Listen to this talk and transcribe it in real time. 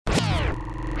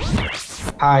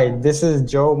Hi, this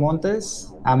is Joe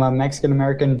Montes. I'm a Mexican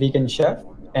American vegan chef,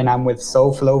 and I'm with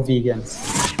SoFlo Vegans.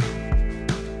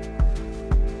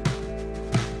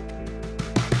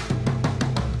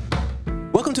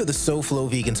 Welcome to the SoFlo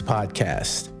Vegans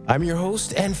podcast. I'm your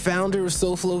host and founder of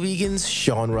SoFlo Vegans,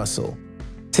 Sean Russell.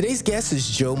 Today's guest is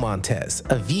Joe Montes,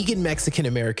 a vegan Mexican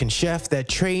American chef that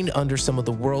trained under some of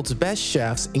the world's best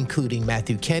chefs, including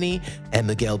Matthew Kenney and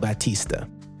Miguel Batista.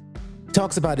 He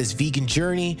talks about his vegan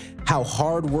journey, how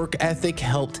hard work ethic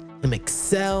helped him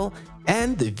excel,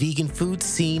 and the vegan food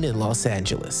scene in Los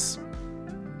Angeles.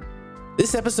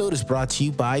 This episode is brought to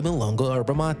you by Milonga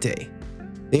Yerba Mate.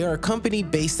 They are a company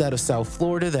based out of South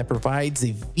Florida that provides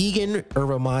a vegan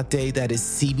yerba mate that is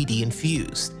CBD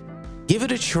infused. Give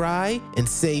it a try and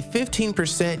save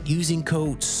 15% using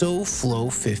code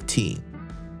SOFLO15.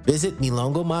 Visit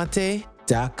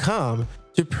milongomate.com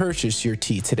to purchase your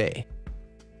tea today.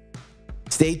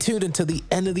 Stay tuned until the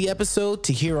end of the episode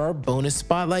to hear our bonus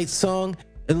spotlight song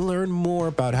and learn more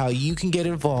about how you can get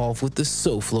involved with the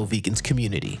SoFlo Vegans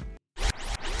community.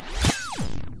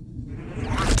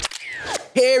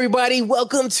 Hey everybody,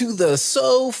 welcome to the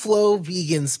SoFlo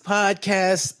Vegans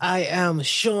podcast. I am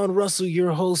Sean Russell,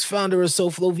 your host, founder of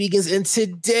SoFlo Vegans, and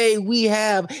today we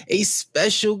have a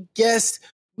special guest.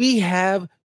 We have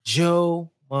Joe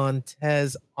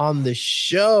Montes on the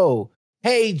show.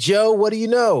 Hey Joe, what do you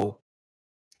know?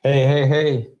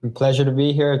 Hey. Pleasure to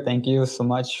be here. Thank you so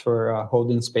much for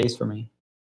holding space for me.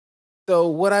 So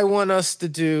what I want us to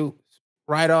do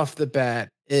right off the bat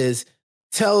is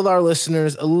tell our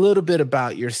listeners a little bit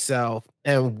about yourself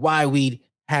and why we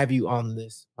have you on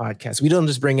this podcast. We don't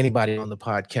just bring anybody on the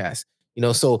podcast,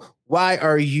 so why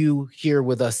are you here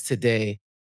with us today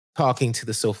talking to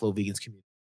the SoFlo Vegans community?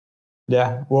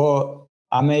 Yeah, well,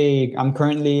 I'm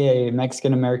currently a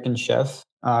Mexican American chef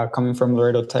coming from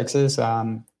Laredo, Texas.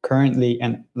 I'm currently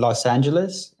in Los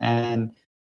Angeles and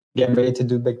getting ready to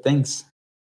do big things.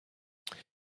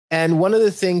 And one of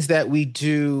the things that we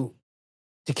do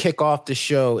to kick off the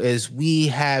show is we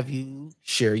have you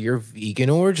share your vegan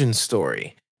origin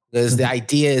story. Because the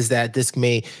idea is that this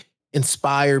may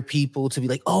inspire people to be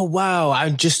like, oh, wow,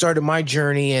 I just started my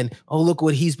journey and oh, look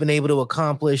what he's been able to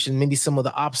accomplish and maybe some of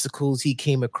the obstacles he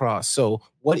came across. So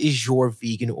what is your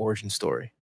vegan origin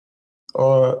story?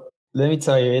 Or let me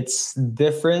tell you, it's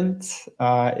different.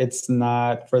 It's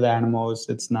not for the animals.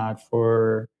 It's not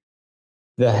for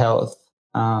the health.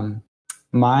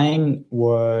 Mine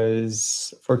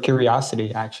was for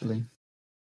curiosity, actually.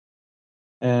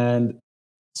 And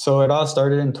so it all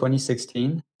started in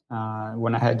 2016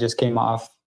 when I had just came off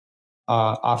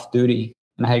duty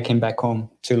and I had came back home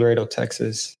to Laredo,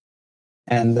 Texas.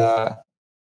 And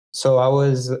so I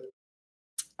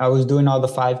was doing all the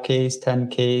 5Ks,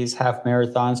 10Ks, half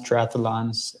marathons,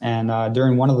 triathlons. And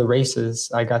during one of the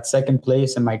races, I got second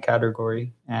place in my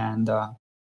category. And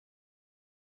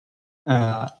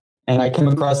I came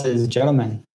across this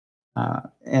gentleman,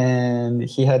 and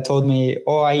he had told me,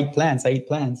 "Oh, I eat plants."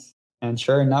 And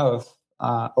sure enough,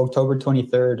 October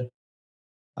 23rd,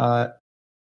 at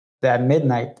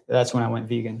midnight, that's when I went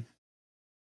vegan.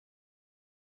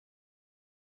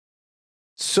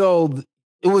 So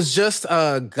it was just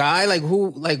a guy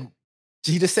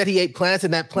he just said he ate plants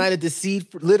and that planted the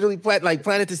seed, literally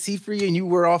planted the seed for you, and you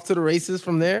were off to the races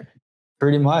from there?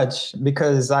 Pretty much,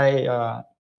 because I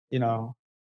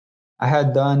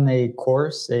had done a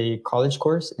college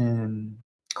course in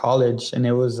college, and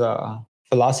it was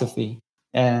philosophy.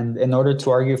 And in order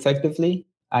to argue effectively,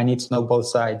 I need to know both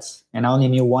sides. And I only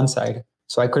knew one side.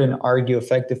 So I couldn't argue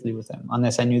effectively with him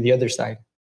unless I knew the other side.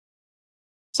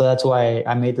 So that's why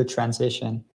I made the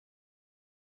transition.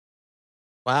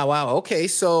 Wow. Okay.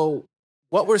 So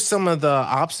what were some of the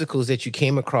obstacles that you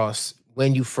came across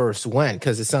when you first went?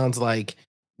 Because it sounds like,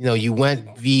 you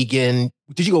went vegan.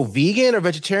 Did you go vegan or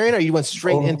vegetarian, or you went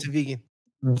straight into vegan?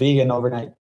 Vegan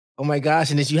overnight. Oh my gosh.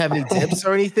 And did you have any tips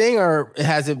or anything, or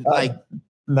has it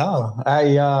No,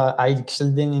 I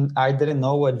actually didn't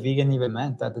know what vegan even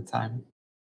meant at the time,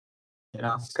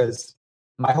 because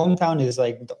my hometown is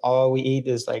like all we eat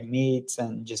is like meats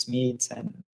and just meats,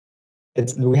 and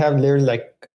we have literally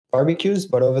like barbecues,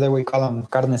 but over there we call them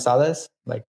carne asadas,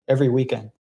 like every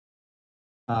weekend.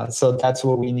 So that's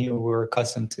what we knew we were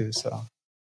accustomed to. So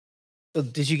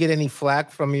did you get any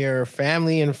flack from your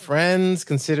family and friends,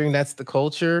 considering that's the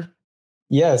culture?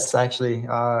 Yes, actually,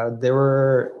 they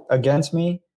were against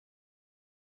me,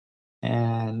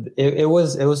 and it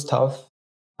was tough.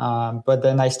 But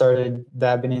then I started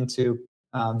dabbing into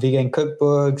vegan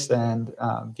cookbooks and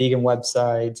vegan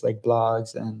websites like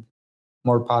blogs and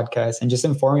more podcasts, and just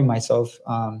informing myself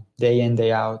day in,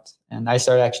 day out. And I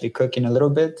started actually cooking a little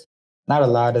bit. not a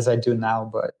lot as I do now,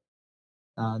 but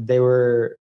they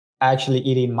were actually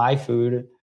eating my food.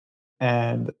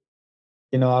 And,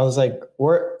 I was like,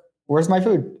 where's my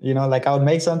food? Like I would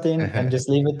make something and just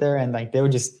leave it there, and like they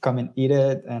would just come and eat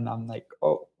it. And I'm like,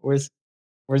 oh, where's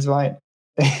mine?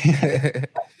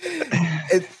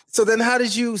 So then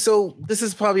so this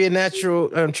is probably a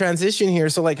natural transition here.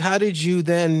 So like, how did you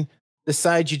then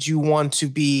decide did you want to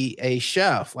be a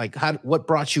chef? Like what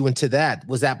brought you into that?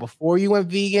 Was that before you went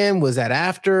vegan? Was that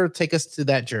after? Take us to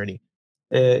that journey.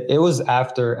 It was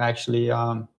after, actually.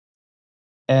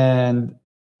 And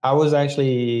I was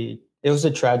actually, it was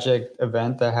a tragic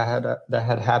event that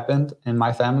had happened in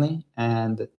my family.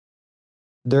 And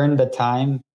during the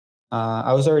time,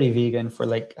 I was already vegan for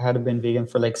like, had been vegan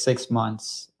for like 6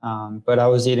 months. But I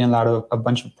was eating a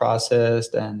bunch of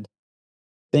processed and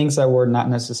things that were not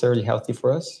necessarily healthy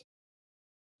for us.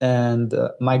 And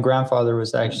my grandfather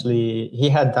was actually, he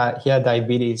had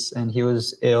diabetes, and he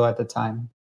was ill at the time.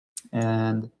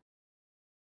 And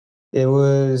it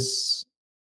was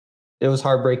it was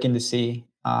heartbreaking to see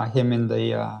him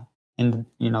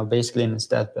basically in his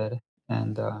deathbed.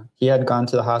 And he had gone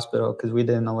to the hospital because we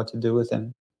didn't know what to do with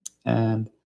him. And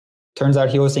turns out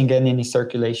he wasn't getting any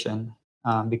circulation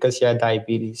because he had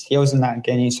diabetes. He was not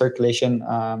getting any circulation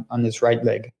on his right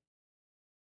leg.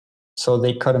 So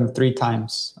they cut him 3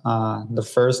 times. The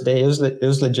first day, it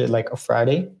was legit like a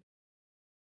Friday.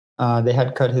 They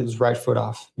had cut his right foot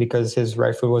off because his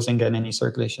right foot wasn't getting any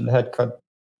circulation. They had cut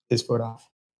his foot off.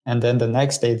 And then the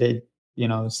next day,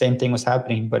 same thing was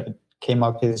happening, but it came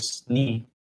up his knee.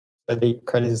 But they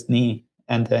cut his knee.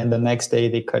 And then the next day,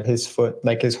 they cut his foot,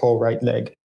 like his whole right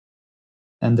leg.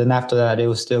 And then after that, it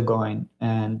was still going,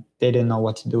 and they didn't know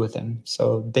what to do with him.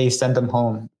 So they sent him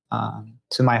home,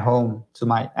 to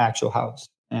my actual house.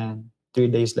 And 3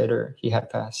 days later, he had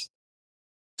passed.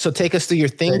 So take us through your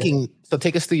thinking. So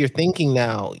take us through your thinking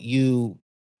now. You've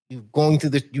gone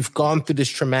through this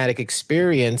traumatic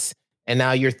experience, and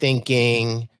now you're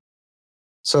thinking.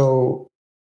 So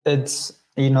it's,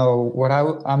 what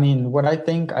I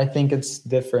think it's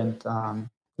different.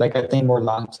 Like I think more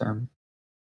long term.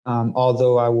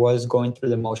 Although I was going through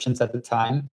the motions at the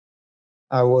time,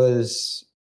 I was,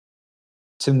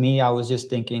 to me, I was just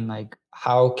thinking like,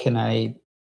 how can I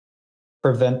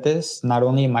prevent this, not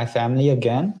only in my family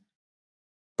again,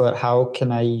 but how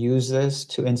can I use this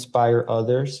to inspire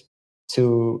others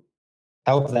to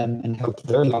help them and help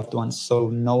their loved ones, so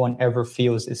no one ever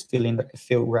feels this feeling that I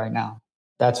feel right now.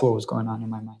 That's what was going on in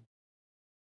my mind.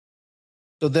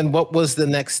 So then what was the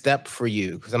next step for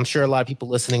you? Because I'm sure a lot of people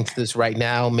listening to this right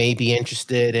now may be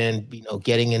interested in,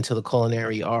 getting into the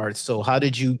culinary arts. So how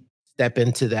did you step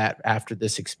into that after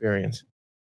this experience?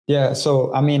 Yeah.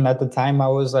 So, at the time I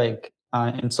was like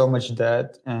in so much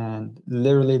debt. And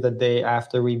literally the day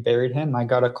after we buried him, I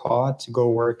got a call to go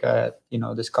work at,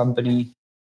 this company,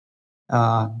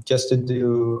 just to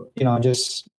do,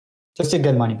 just to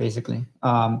get money basically.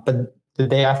 But the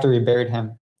day after we buried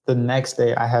him, the next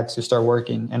day I had to start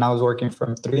working, and I was working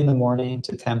from 3 in the morning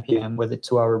to 10 p.m. with a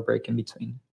 2 hour break in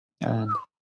between. And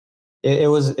it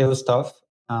was tough.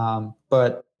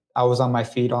 But I was on my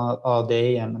feet all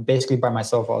day and basically by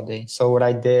myself all day. So what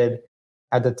I did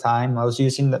at the time, I was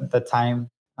using the time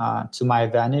to my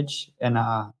advantage, and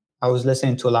I was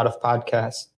listening to a lot of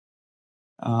podcasts.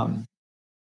 Um,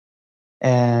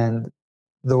 and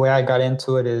the way I got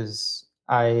into it is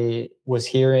I was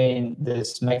hearing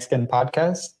this Mexican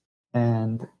podcast,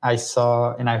 and I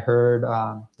heard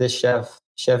this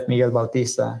Chef Miguel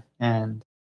Bautista, and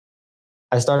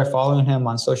I started following him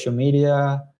on social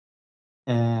media.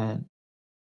 and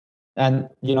I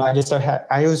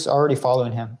was already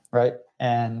following him, right?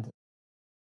 And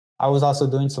I was also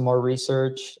doing some more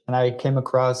research, and I came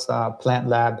across Plant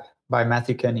Lab by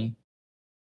Matthew Kenny.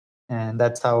 And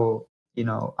that's how,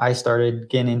 I started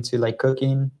getting into like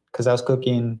cooking, because I was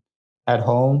cooking at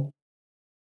home.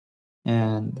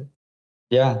 And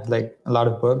yeah, like a lot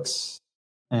of books.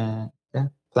 And yeah,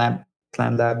 Plant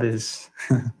Lab is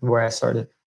where I started.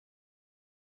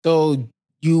 So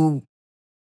you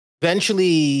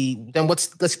eventually, then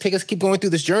keep going through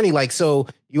this journey. Like, so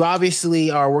you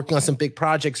obviously are working on some big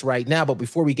projects right now, but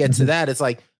before we get to that, it's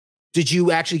like, did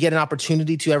you actually get an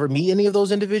opportunity to ever meet any of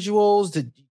those individuals?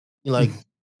 Did you like,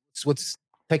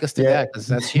 take us through that? Cause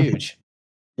that's huge.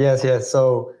 Yes.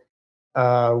 So,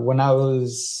 when I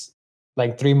was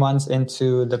like 3 months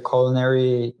into the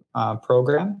culinary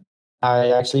program,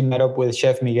 I actually met up with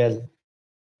Chef Miguel,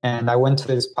 and I went to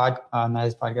not his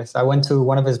podcast. I went to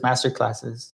one of his master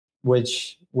classes,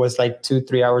 which was like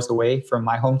 2-3 hours away from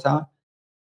my hometown.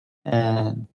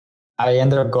 And I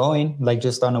ended up going like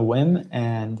just on a whim.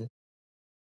 And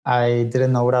I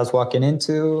didn't know what I was walking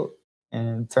into.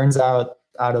 And turns out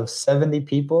of 70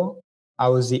 people, I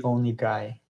was the only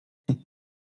guy.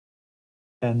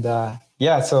 And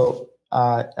yeah, so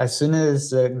as soon as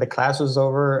the class was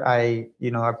over, I,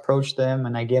 approached them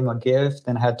and I gave him a gift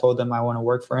and I had told them I want to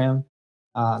work for him.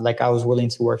 Like I was willing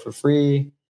to work for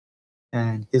free.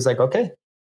 And he's like, okay,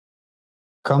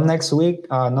 come next week,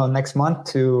 no, next month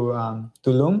to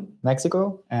Tulum,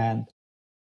 Mexico, and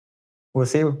we'll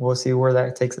see where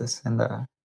that takes us. And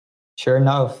sure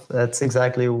enough, that's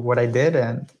exactly what I did.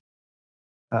 And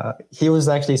he was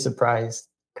actually surprised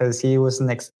because he was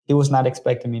not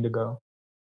expecting me to go.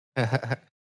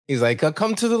 He's like,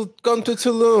 come to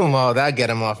Tulum. Oh, that'll get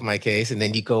him off my case. And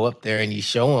then you go up there and you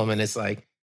show him, and it's like,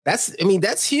 that's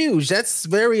huge. That's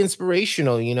very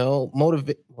inspirational,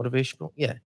 motivational.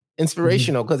 Yeah.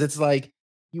 Inspirational. Because it's like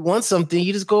you want something,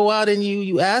 you just go out and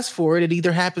you ask for it. It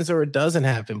either happens or it doesn't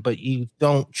happen, but you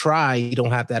don't try, you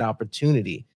don't have that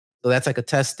opportunity. So that's like a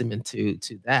testament to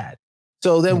that.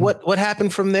 So then what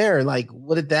happened from there? Like,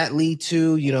 what did that lead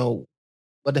to?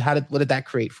 What did that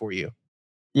create for you?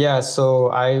 Yeah, so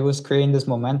I was creating this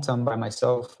momentum by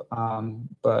myself.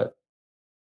 But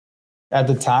at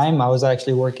the time, I was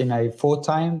actually working a full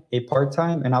time, a part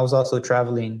time, and I was also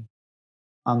traveling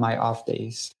on my off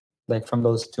days, like from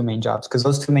those two main jobs, because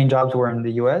those two main jobs were in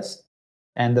the US.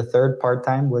 And the third part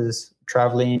time was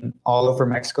traveling all over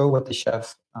Mexico with the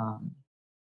chef.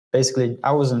 Basically,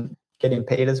 I wasn't getting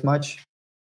paid as much,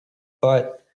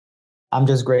 but I'm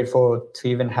just grateful to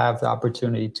even have the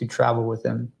opportunity to travel with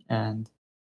him. And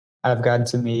I've gotten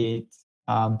to meet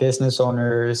business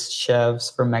owners,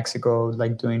 chefs from Mexico,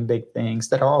 like doing big things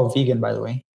that are all vegan, by the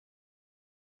way,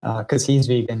 because he's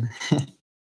vegan.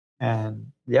 And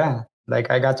yeah,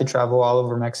 like I got to travel all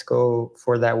over Mexico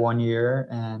for that 1 year.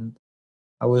 And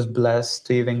I was blessed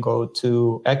to even go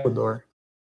to Ecuador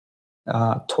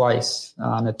twice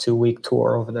on a 2-week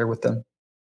tour over there with them.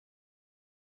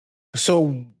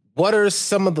 So, what are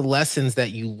some of the lessons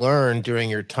that you learned during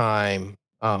your time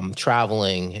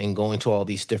traveling and going to all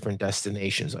these different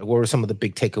destinations? Like, what were some of the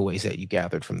big takeaways that you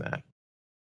gathered from that?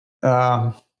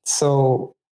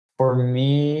 So, for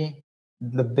me,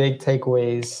 the big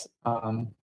takeaways,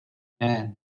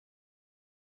 and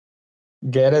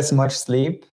get as much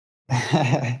sleep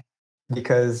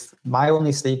because my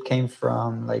only sleep came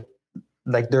from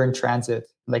like during transit,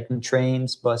 like in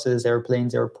trains, buses,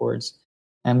 airplanes, airports.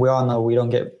 And we all know we don't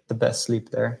get the best sleep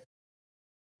there.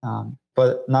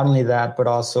 But not only that, but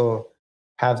also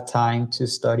have time to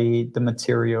study the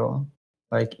material,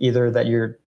 like either that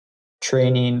you're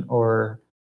training or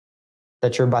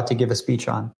that you're about to give a speech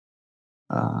on.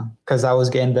 Because I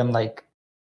was getting them like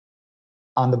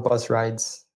on the bus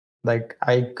rides. Like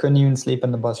I couldn't even sleep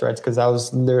on the bus rides because I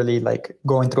was literally like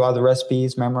going through all the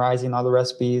recipes, memorizing all the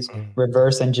recipes,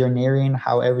 reverse engineering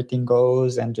how everything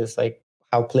goes, and just like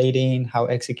how plating, how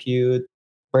execute,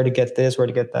 where to get this, where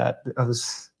to get that.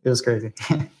 It was crazy.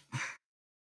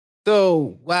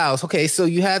 So, wow. Okay. So,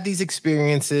 you had these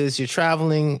experiences, you're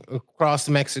traveling across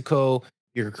Mexico,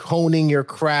 you're honing your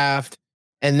craft.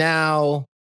 And now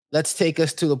let's take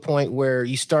us to the point where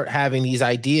you start having these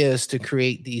ideas to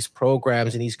create these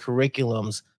programs and these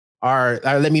curriculums. Or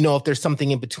let me know if there's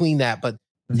something in between that, but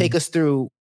take us through,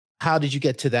 how did you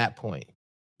get to that point?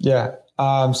 Yeah.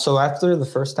 So after the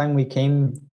first time we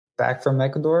came back from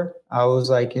Ecuador, I was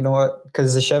like, you know what?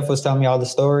 Because the chef was telling me all the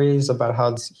stories about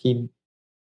how he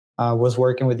was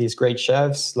working with these great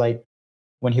chefs, like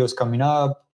when he was coming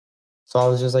up. So I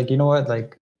was just like, you know what?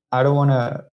 Like, I don't want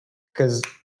to, because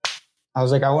I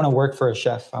was like, I want to work for a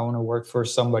chef. I want to work for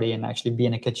somebody and actually be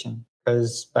in a kitchen.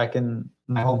 Because back in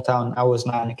my hometown, I was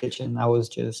not in a kitchen. I was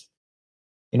just,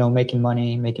 making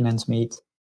money, making ends meet.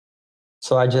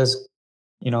 So I just,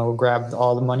 grabbed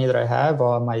all the money that I have,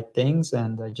 all my things,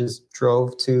 and I just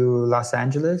drove to Los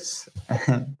Angeles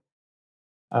and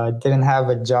didn't have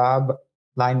a job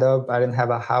lined up. I didn't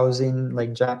have a housing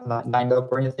like job lined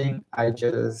up or anything. I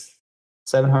just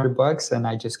 $700 and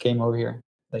I just came over here,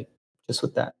 like just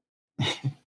with that.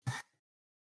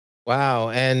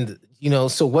 Wow. And,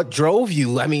 so what drove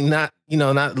you? I mean, not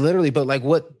literally, but like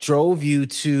what drove you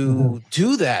to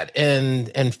do that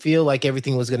and feel like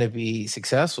everything was going to be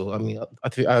successful? I mean,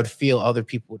 I would feel other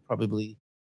people would probably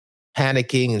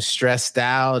panicking and stressed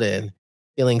out and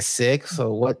feeling sick.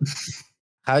 So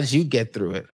how did you get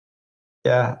through it?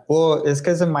 Yeah, well, it's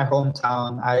because in my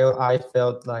hometown, I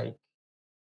felt like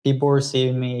people were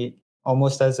seeing me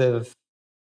almost as if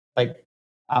like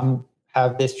I'm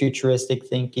have this futuristic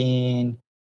thinking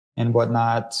and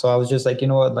whatnot. So I was just like, you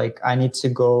know what, like I need to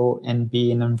go and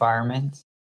be in an environment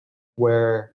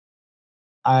where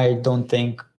I don't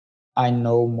think I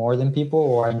know more than people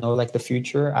or I know like the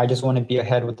future. I just want to be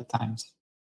ahead with the times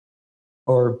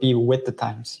or be with the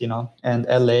times, you know. And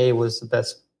LA was the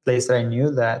best place that I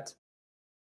knew that,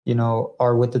 you know,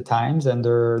 are with the times and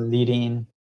they're leading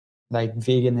like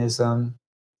veganism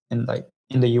in like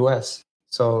in the US.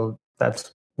 So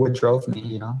that's what drove me,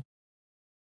 you know.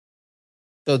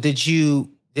 So did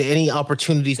any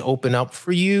opportunities open up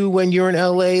for you when you're in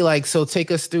LA? Like, so take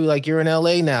us through, like, you're in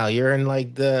LA now. You're in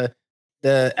like the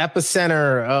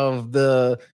epicenter of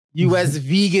the US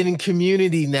vegan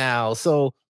community now.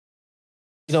 So,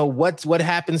 what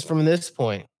happens from this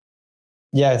point?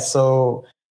 Yeah, so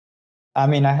I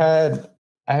mean, I had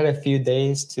a few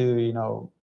days to, you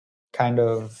know, kind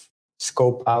of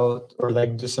scope out or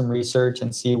like do some research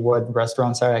and see what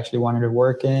restaurants I actually wanted to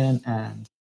work in. And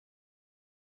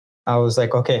I was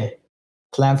like, okay,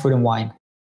 plant food and wine.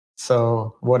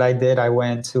 So what I did, I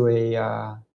went to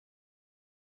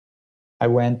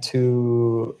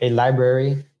a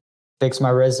library, fix my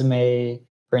resume,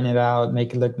 print it out,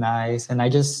 make it look nice. And I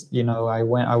just, you know, I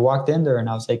walked in there and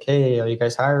I was like, hey, are you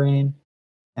guys hiring?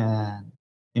 And,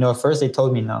 you know, at first they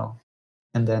told me no.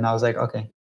 And then I was like,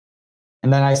 okay.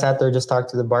 And then I sat there, just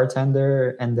talked to the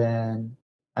bartender. And then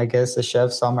I guess the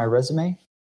chef saw my resume.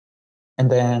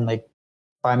 And then like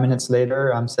 5 minutes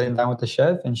later, I'm sitting down with the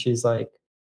chef and she's like,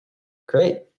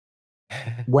 great.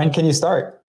 When can you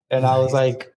start? And I was Nice.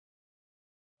 like,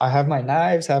 I have my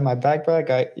knives, have my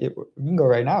backpack. We can go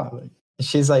right now. Like,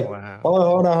 she's like, Wow.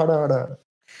 hold on.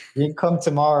 You can come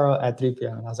tomorrow at 3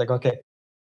 p.m. And I was like, okay.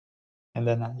 And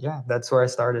then, yeah, that's where I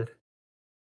started.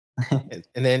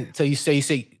 And then, so you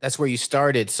say that's where you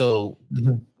started. So,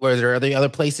 Mhm. were there other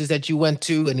places that you went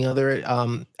to? Any other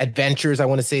adventures, I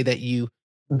want to say, that you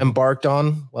Mhm. embarked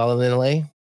on while in LA?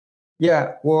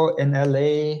 Yeah, well, in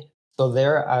LA, so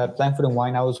there at Plant Food and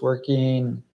Wine, I was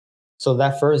working. So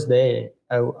that first day,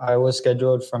 I was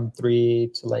scheduled from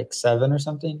 3 to like 7 or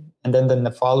something. And then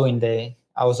the following day,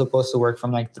 I was supposed to work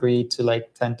from like 3 to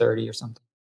like 10:30 or something.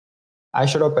 I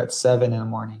showed up at 7 in the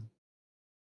morning.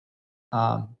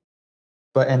 Um,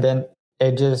 but and then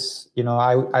it just, you know,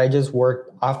 I just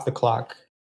worked off the clock.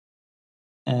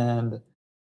 And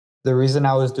the reason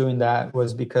I was doing that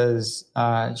was because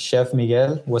Chef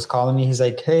Miguel was calling me. He's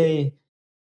like, hey,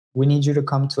 we need you to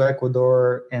come to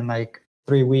Ecuador in like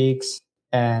 3 weeks.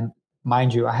 And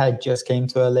mind you, I had just came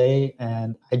to LA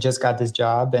and I just got this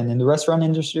job. And in the restaurant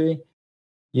industry,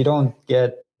 you don't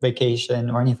get vacation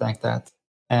or anything like that.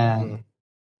 And Mm.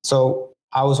 so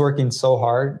I was working so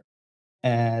hard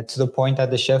to the point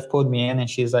that the chef pulled me in and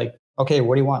she's like, okay,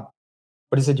 what do you want?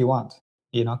 What is it you want?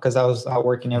 You know, because I was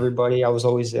outworking everybody. I was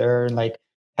always there and like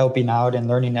helping out and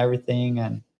learning everything.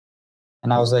 And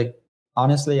I was like,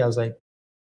 honestly, I was like,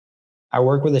 I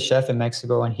work with a chef in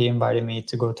Mexico and he invited me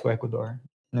to go to Ecuador.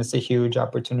 And it's a huge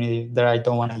opportunity that I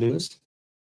don't want to lose.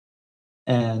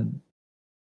 And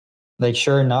like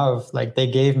sure enough, like they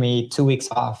gave me 2 weeks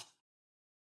off.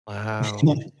 Wow.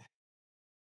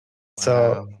 So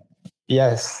Wow.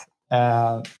 yes.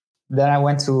 Then I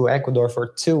went to Ecuador for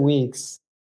 2 weeks,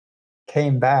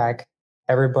 came back.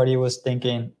 Everybody was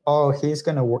thinking, oh, he's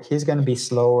gonna work, he's gonna be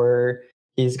slower,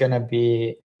 he's gonna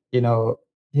be, you know,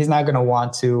 he's not gonna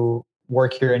want to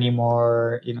work here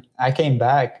anymore. You know, I came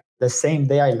back the same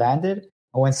day I landed,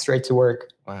 I went straight to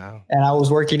work. Wow. And I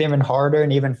was working even harder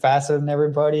and even faster than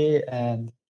everybody.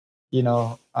 And you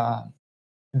know,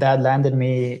 that landed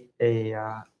me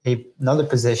another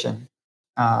position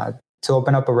uh, to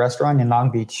open up a restaurant in Long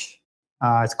Beach.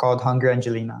 It's called Hungry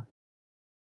Angelina.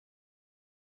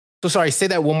 So sorry, say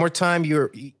that one more time.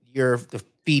 The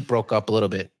feed broke up a little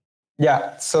bit.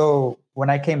 Yeah. So when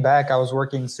I came back, I was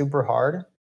working super hard,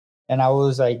 and I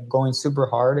was like going super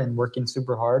hard and working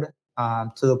super hard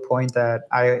to the point that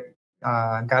I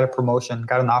got a promotion,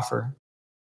 got an offer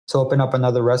to open up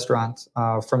another restaurant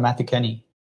from Matthew Kenny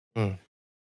Mm.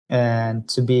 and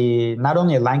to be not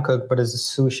only a line cook but as a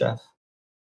sous chef.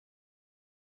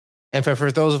 And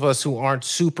for those of us who aren't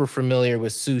super familiar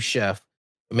with sous chef,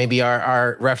 maybe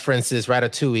our reference is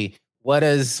Ratatouille. What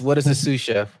is a sous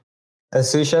chef? A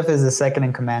sous chef is the second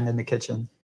in command in the kitchen.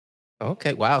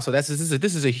 Okay, wow. So this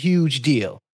is a huge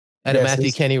deal at a Yes,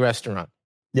 Matthew Kenny restaurant.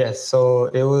 yes. So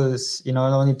it was, you know,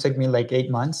 it only took me like 8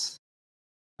 months.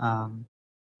 Um,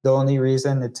 the only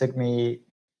reason it took me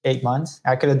 8 months,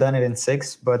 I could have done it in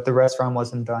 6, but the restaurant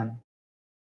wasn't done.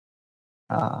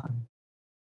 Uh,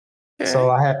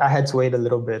 so Okay. I had to wait a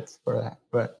little bit for that.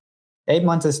 But 8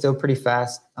 months is still pretty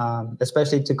fast,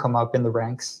 especially to come up in the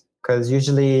ranks. Because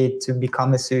usually to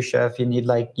become a sous chef, you need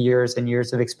like years and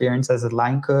years of experience as a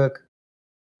line cook,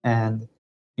 and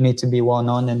you need to be well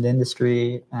known in the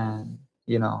industry, and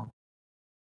you know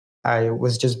I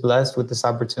was just blessed with this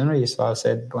opportunity, so I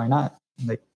said, why not?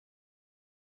 Like,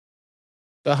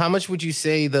 So how much would you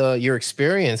say your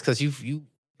experience? Because you've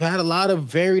had a lot of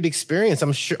varied experience.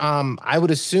 I'm sure. I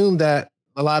would assume that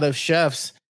a lot of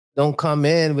chefs don't come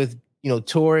in with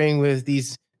touring with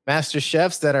these master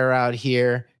chefs that are out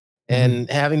here mhm, and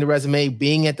having the resume,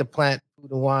 being at the plant,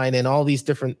 food and wine, and all these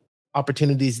different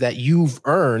opportunities that you've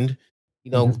earned.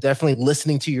 mhm, Definitely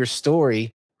listening to your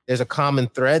story. There's a common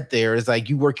thread there. It's like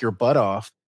you work your butt off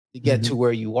to get to mhm.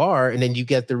 where you are, and then you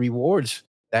get the rewards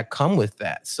that come with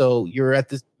that. So you're at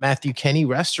this Matthew Kenny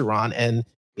restaurant, and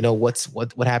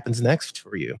what happens next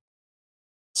for you?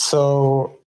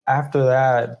 So after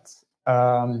that,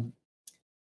 um,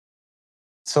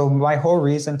 so my whole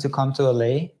reason to come to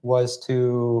LA was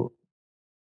to,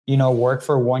 work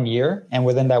for 1 year, and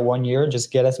within that 1 year,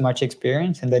 just get as much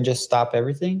experience, and then just stop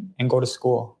everything and go to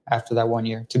school after that 1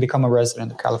 year to become a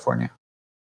resident of California.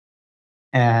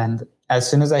 And as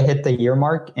soon as I hit the year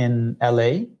mark in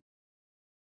LA,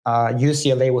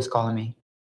 UCLA was calling me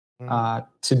Mm.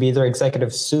 to be their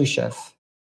executive sous chef,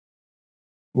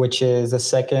 which is the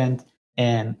second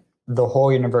in the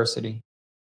whole university.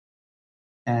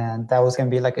 And that was going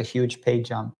to be like a huge pay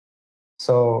jump.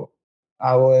 So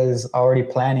I was already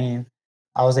planning.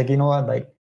 I was like, you know what?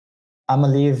 Like, I'm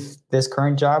going to leave this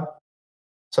current job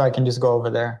so I can just go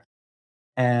over there.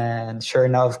 And sure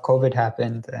enough, COVID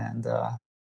happened. And,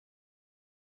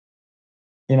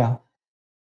 you know,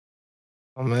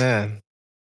 Oh man.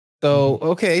 So mhm,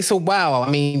 okay, so wow. I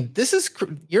mean,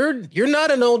 you're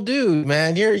not an old dude,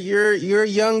 man. You're a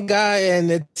young guy, and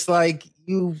it's like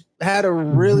you had a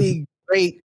really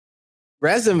great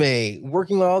resume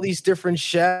working with all these different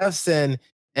chefs and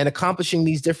accomplishing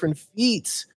these different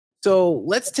feats. So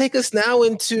let's take us now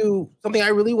into something I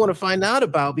really want to find out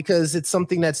about because it's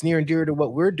something that's near and dear to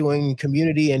what we're doing in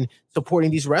community and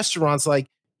supporting these restaurants. Like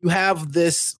you have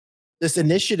this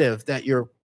initiative that you're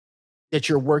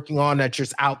working on that's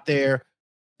just out there.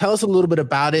 Tell us a little bit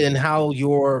about it and how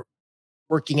you're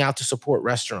working out to support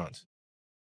restaurants.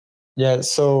 yeah.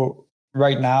 So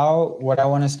right now, what I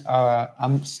want to,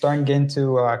 I'm starting to get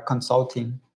into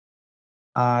consulting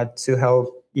to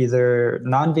help either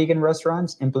non-vegan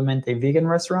restaurants implement a vegan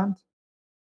restaurant,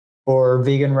 or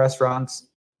vegan restaurants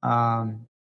um,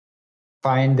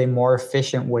 find a more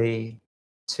efficient way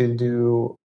to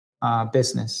do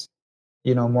business.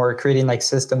 More creating like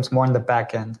systems more in the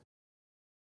back end.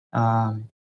 Um,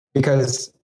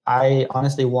 because I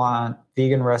honestly want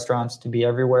vegan restaurants to be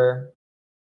everywhere,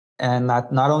 and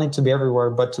not only to be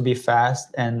everywhere, but to be fast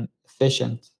and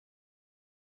efficient.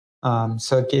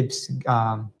 So it keeps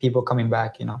people coming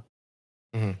back.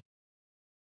 Mhm.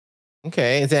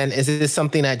 Okay. And then is this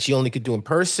something that you only could do in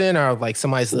person or like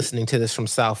somebody's listening to this from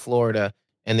South Florida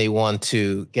and they want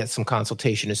to get some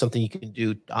consultation? Is something you can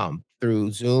do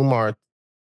through Zoom or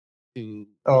through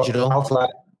Oh, digital?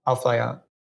 I'll fly out.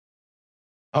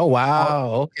 Oh I'll,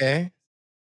 wow. Okay.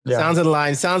 yeah. Sounds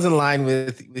in line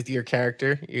with your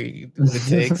character. You do what it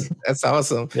takes. That's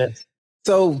awesome. Yes.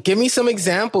 So give me some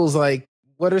examples. Like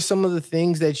what are some of the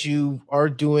things that you are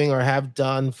doing or have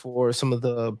done for some of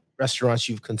the restaurants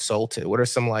you've consulted? What are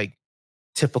some like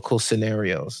typical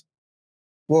scenarios?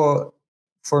 Well,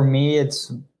 for me,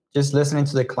 it's just listening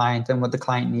to the client and what the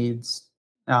client needs.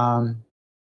 Um,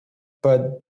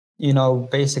 but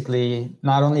basically,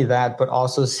 not only that, but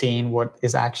also seeing what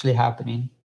is actually happening,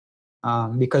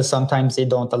 because sometimes they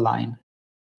don't align.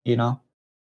 You know,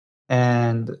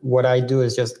 and what I do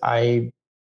is just I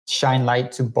shine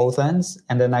light to both ends,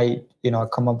 and then I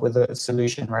come up with a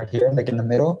solution right here, like in the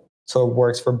middle, so it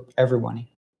works for everyone,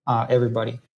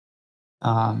 everybody.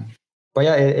 Um, but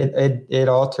yeah, it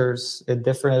alters, it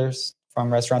differs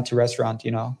from restaurant to restaurant,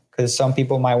 because some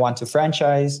people might want to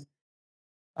franchise.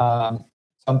 Um,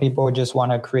 some people just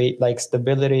want to create like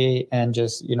stability and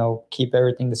just keep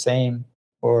everything the same,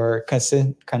 or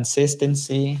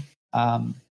consistency.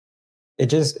 Um, it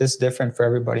just is different for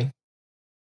everybody.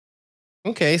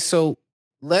 Okay, so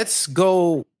let's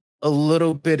go a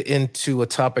little bit into a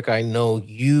topic I know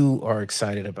you are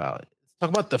excited about. Let's talk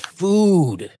about the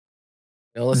food.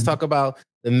 Let's Mhm. talk about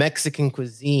the Mexican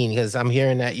cuisine because I'm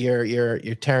hearing that you're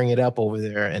tearing it up over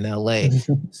there in LA.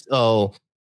 So,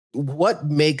 what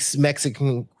makes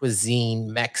Mexican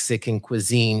cuisine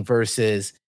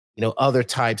versus other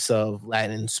types of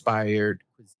Latin inspired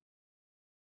cuisine?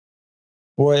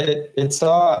 Well, it's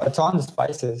all in the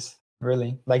spices,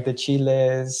 really, like the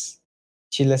chiles,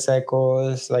 chile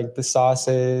secos, like the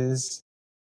sauces.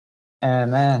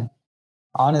 And man,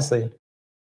 honestly,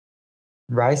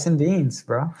 Rice and beans,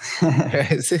 bro.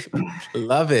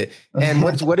 Love it. And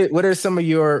what are some of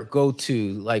your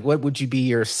go-to? Like, what would you be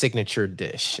your signature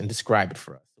dish? And describe it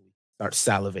for us. Start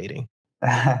salivating.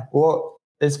 Well,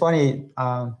 it's funny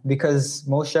because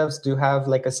most chefs do have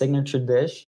like a signature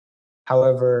dish.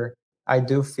 However, I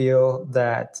do feel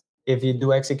that if you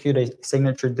do execute a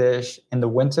signature dish in the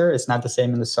winter, it's not the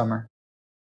same in the summer.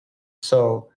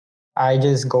 So I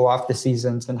just go off the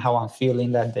seasons and how I'm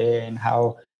feeling that day and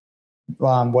how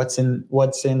what's in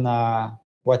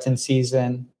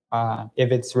season.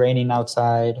 If it's raining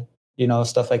outside,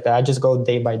 stuff like that. I just go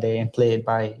day by day and play it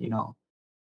by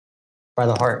by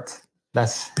the heart.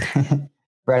 That's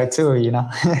ratatouille.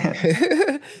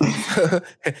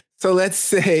 so let's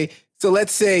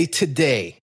say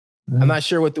today. I'm Mhm. not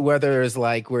sure what the weather is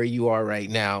like where you are right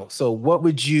now. So what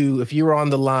would you, if you were on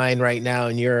the line right now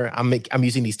and I'm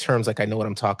using these terms like I know what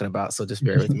I'm talking about. So just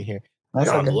bear with me here. That's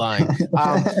You're on the okay.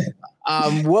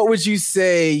 line. What would you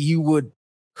say you would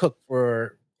cook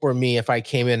for me if I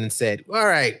came in and said, all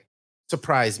right,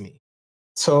 surprise me?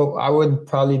 So I would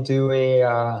probably do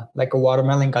a like a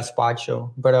watermelon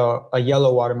gazpacho, but a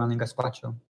yellow watermelon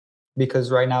gazpacho,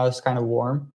 because right now it's kind of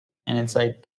warm and it's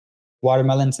like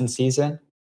watermelons in season.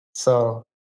 So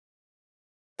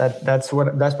that's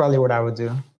probably what I would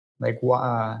do, like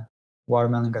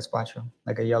watermelon gazpacho,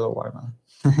 like a yellow watermelon.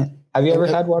 Have you ever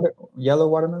had yellow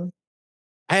watermelon?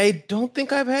 I don't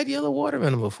think I've had yellow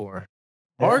watermelon before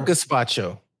or Yeah,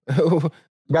 gazpacho. What?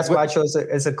 gazpacho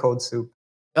is a cold soup.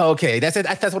 Okay, that's it.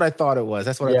 That's what I thought it was.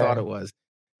 That's what I thought Yeah. it was.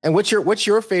 And what's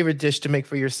your favorite dish to make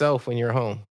for yourself when you're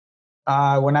home?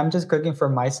 When I'm just cooking for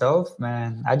myself,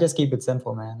 man, I just keep it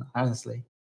simple, man. Honestly,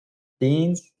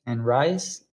 beans and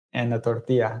rice and a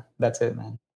tortilla. That's it,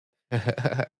 man.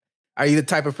 Are you the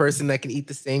type of person that can eat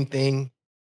the same thing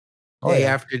Oh day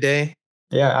yeah, after day?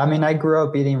 yeah. I mean, I grew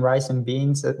up eating rice and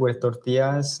beans with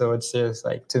tortillas, so it's just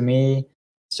like to me,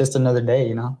 it's just another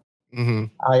day. Hmm.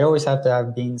 I always have to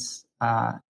have beans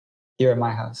here at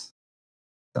my house.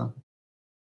 So,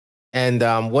 And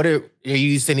what are you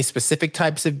use any specific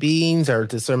types of beans, or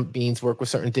do some beans work with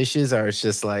certain dishes, or it's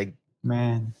just like?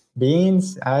 man,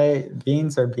 beans are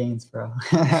beans, bro.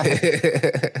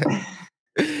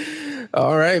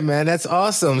 All right, man, that's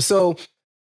awesome. So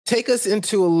take us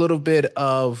into a little bit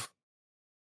of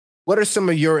what are some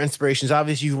of your inspirations?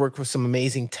 Obviously, you work with some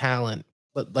amazing talent,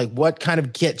 but like, what kind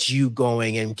of gets you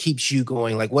going and keeps you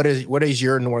going? Like, what is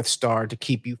your North Star to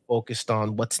keep you focused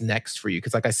on what's next for you?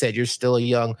 Because, like I said, you're still a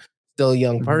young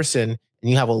Mhm. person,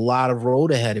 and you have a lot of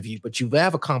road ahead of you, but you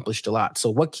have accomplished a lot. So,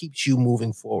 what keeps you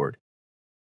moving forward?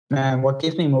 Man, what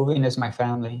keeps me moving is my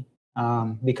family.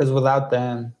 Because without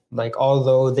them, like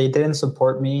although they didn't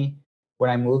support me when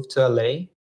I moved to LA,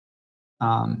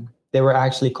 they were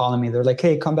actually calling me. They're like,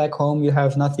 "Hey, come back home. You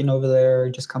have nothing over there.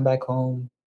 Just come back home."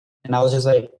 And I was just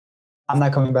like, "I'm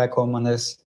not coming back home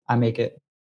unless I make it."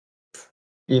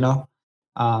 You know.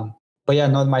 Um, but yeah,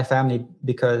 not my family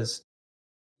because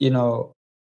you know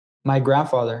my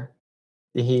grandfather.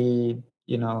 He,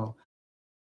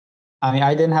 I mean,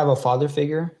 I didn't have a father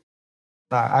figure.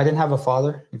 I didn't have a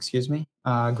father, excuse me,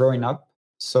 growing up.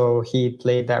 So he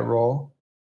played that role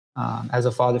as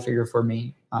a father figure for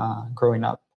me growing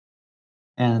up.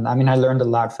 And I mean, I learned a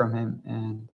lot from him.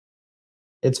 And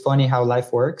it's funny how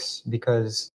life works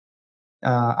because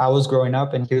I was growing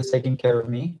up and he was taking care of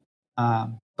me.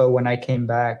 But when I came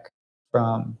back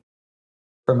from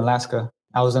Alaska,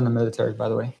 I was in the military, by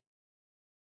the way.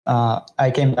 I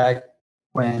came back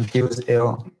when he was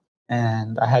ill,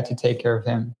 and I had to take care of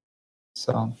him.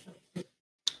 So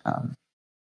um,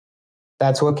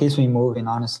 that's what keeps me moving,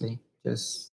 honestly.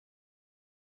 Just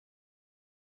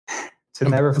to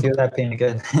And, never feel that pain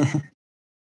again.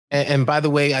 and by the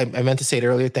way, I meant to say it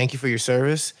earlier. Thank you for your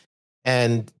service.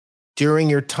 And during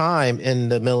your time in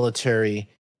the military,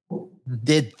 Mhm.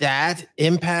 did that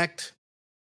impact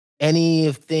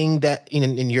anything that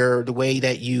in your the way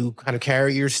that you kind of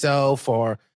carry yourself,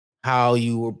 or how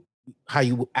you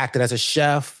acted as a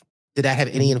chef? Did that have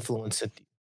any Mhm. influence?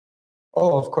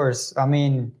 Oh, of course. I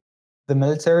mean, the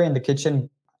military and the kitchen,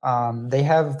 they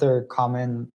have their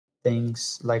common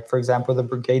things. Like, for example, the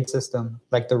brigade system,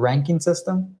 like the ranking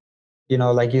system.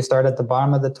 Like you start at the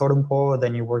bottom of the totem pole,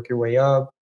 then you work your way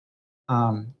up.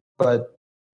 But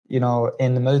in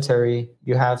the military,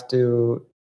 you have to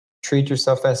treat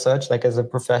yourself as such, like as a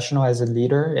professional, as a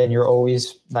leader, and you're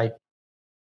always like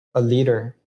a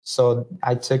leader. So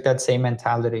I took that same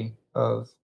mentality of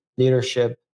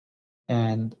leadership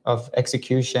and of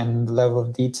execution, the level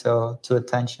of detail to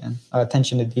attention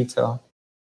to detail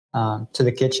to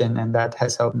the kitchen, and that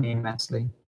has helped me immensely.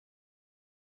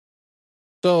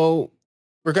 So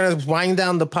we're going to wind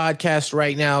down the podcast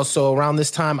right now. So around this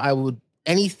time,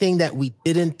 anything that we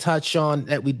didn't touch on,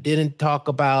 that we didn't talk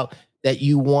about, that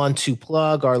you want to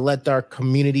plug or let our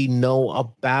community know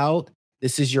about,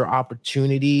 this is your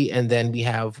opportunity. And then we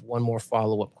have one more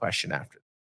follow-up question after.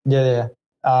 Yeah.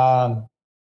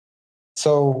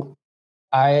 So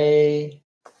I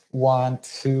want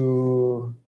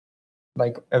to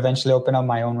eventually open up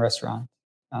my own restaurant.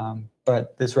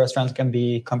 But this restaurant can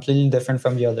be completely different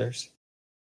from the others.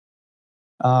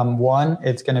 One,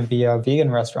 it's going to be a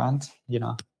vegan restaurant,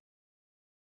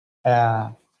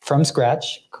 from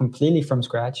scratch, completely from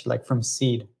scratch, like from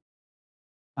seed.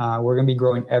 We're going to be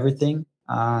growing everything,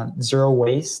 zero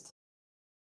waste.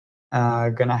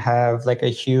 Going to have a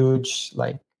huge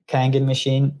Kangen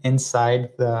machine inside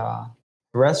the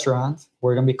restaurant.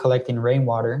 We're going to be collecting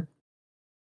rainwater.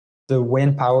 The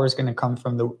wind power is going to come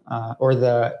from the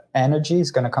energy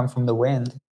is going to come from the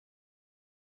wind.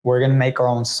 We're going to make our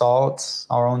own salts,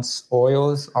 our own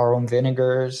oils, our own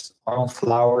vinegars, our own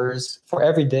flours for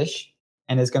every dish.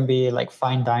 And it's going to be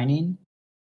fine dining.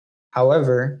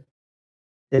 However,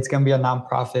 it's going to be a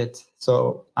nonprofit.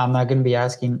 So I'm not going to be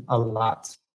asking a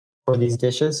lot for these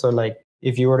dishes. So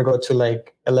if you were to go to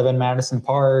 11 Madison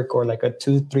Park or a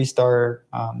 2-3 star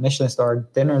Michelin star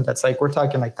dinner, that's we're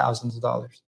talking thousands of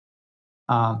dollars.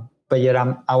 But yet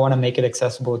I want to make it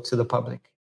accessible to the public.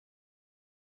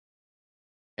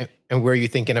 And where are you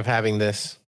thinking of having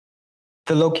this?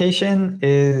 The location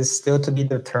is still to be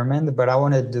determined, but I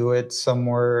want to do it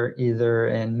somewhere either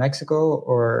in Mexico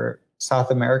or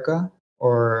South America,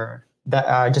 or that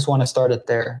I just want to start it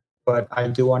there. But I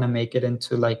do want to make it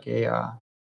into a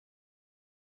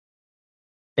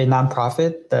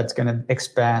nonprofit that's going to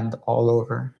expand all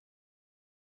over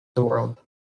the world.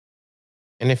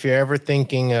 And if you're ever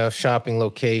thinking of shopping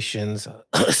locations,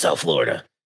 South Florida,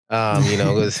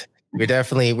 we're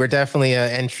definitely an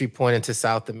entry point into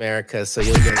South America. So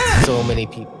you'll get so many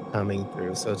people coming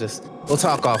through. So we'll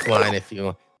talk offline if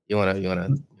you want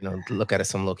to look at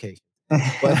some location.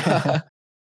 But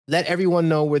let everyone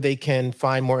know where they can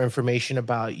find more information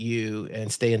about you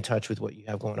and stay in touch with what you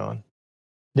have going on.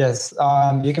 Yes,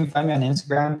 you can find me on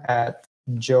Instagram at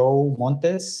Joe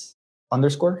Montes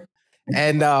 _.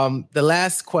 And the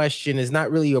last question is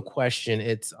not really a question.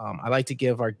 It's I like to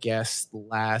give our guests the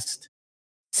last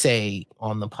say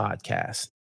on the podcast.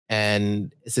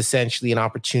 And it's essentially an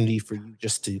opportunity for you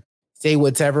just to say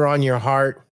whatever on your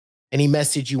heart, any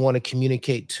message you want to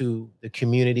communicate to the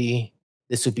community.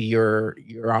 This would be your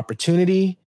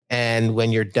opportunity. And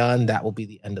when you're done, that will be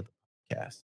the end of the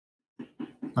podcast.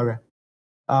 Okay.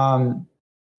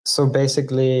 So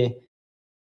basically,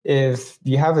 if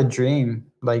you have a dream,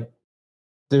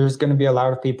 there's going to be a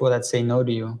lot of people that say no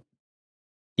to you.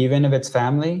 Even if it's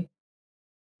family,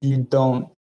 you don't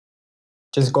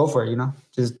just go for it,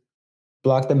 just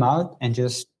block them out and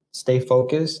just stay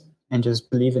focused and just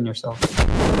believe in yourself.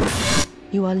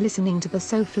 You are listening to the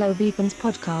SoFlo Vegans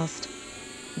podcast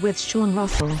with Sean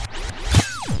Russell.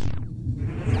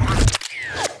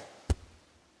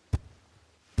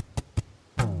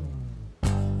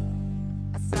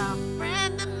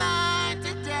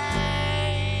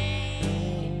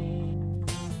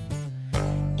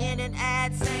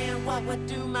 Would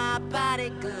do my body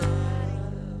good.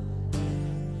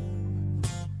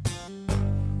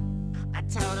 I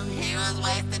told him he was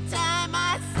wasting time,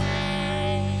 I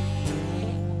say.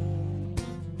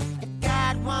 If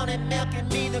God wanted milk in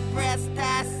me, the breast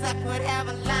I suck would have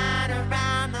a line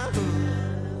around the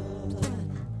hood.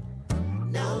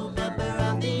 No member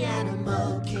of the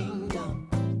animal kingdom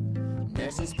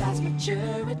nurses past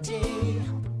maturity.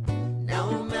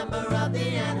 No member of the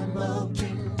animal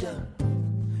kingdom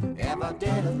ever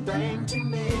did a thing to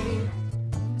me.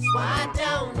 That's why I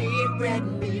don't eat red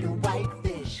meat or white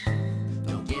fish.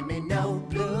 Don't give me no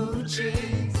blue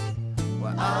cheese.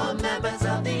 We're all members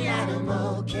of the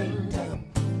animal kingdom.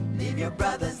 Leave your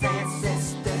brothers and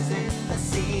sisters in the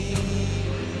sea.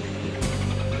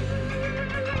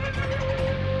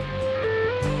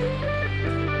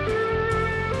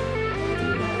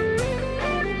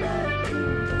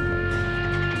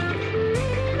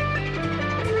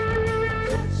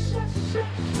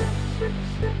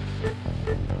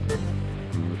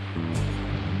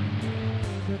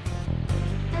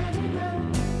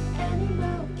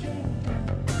 Animal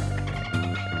kingdom.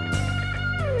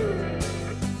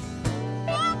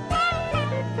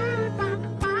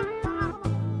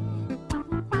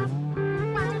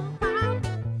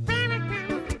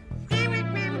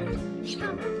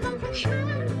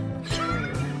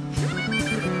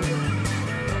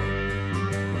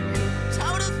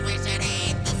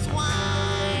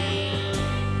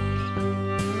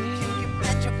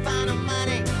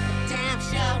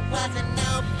 wasn't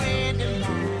no friend of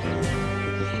mine.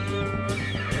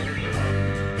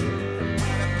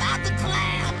 What about the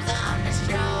clams on the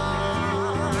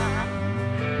shore?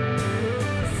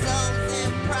 Souls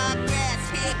in progress,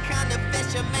 here come the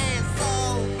fisherman's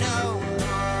soul.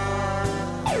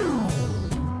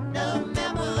 No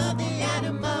member of the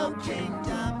animal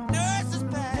kingdom. Nurses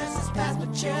past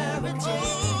maturity.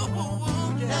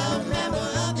 No member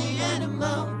of the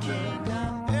animal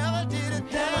kingdom ever did a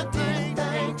damn thing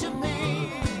to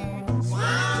me. So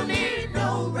I don't need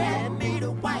no red meat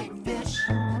or white fish,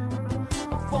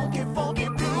 funky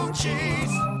blue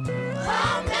cheese.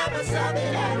 All members of the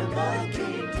animal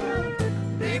kingdom,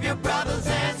 leave your brothers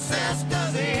and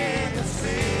sisters in the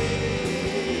sea.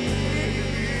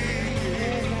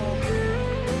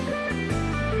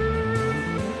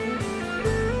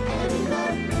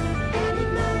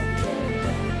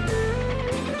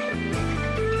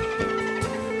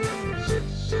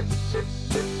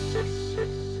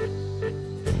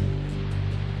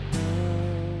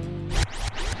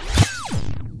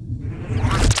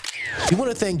 We want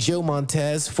to thank Joe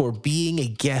Montez for being a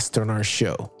guest on our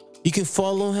show. You can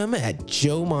follow him at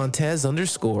Joe Montez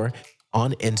 _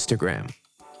 on Instagram.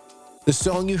 The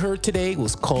song you heard today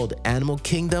was called Animal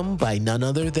Kingdom by none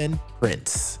other than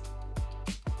Prince.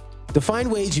 To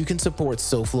find ways you can support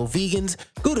SoFlo Vegans,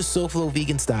 go to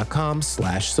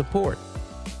SoFloVegans.com/support.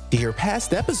 To hear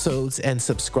past episodes and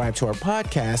subscribe to our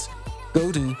podcast,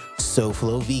 go to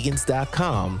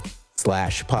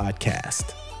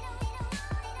SoFloVegans.com/podcast.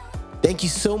 Thank you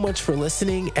so much for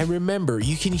listening, and remember,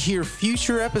 you can hear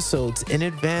future episodes in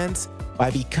advance by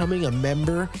becoming a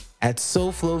member at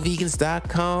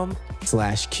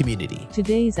SoFloVegans.com/community.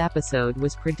 Today's episode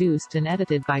was produced and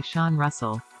edited by Sean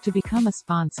Russell. To become a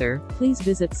sponsor, please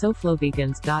visit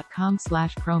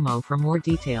SoFloVegans.com/promo for more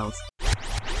details.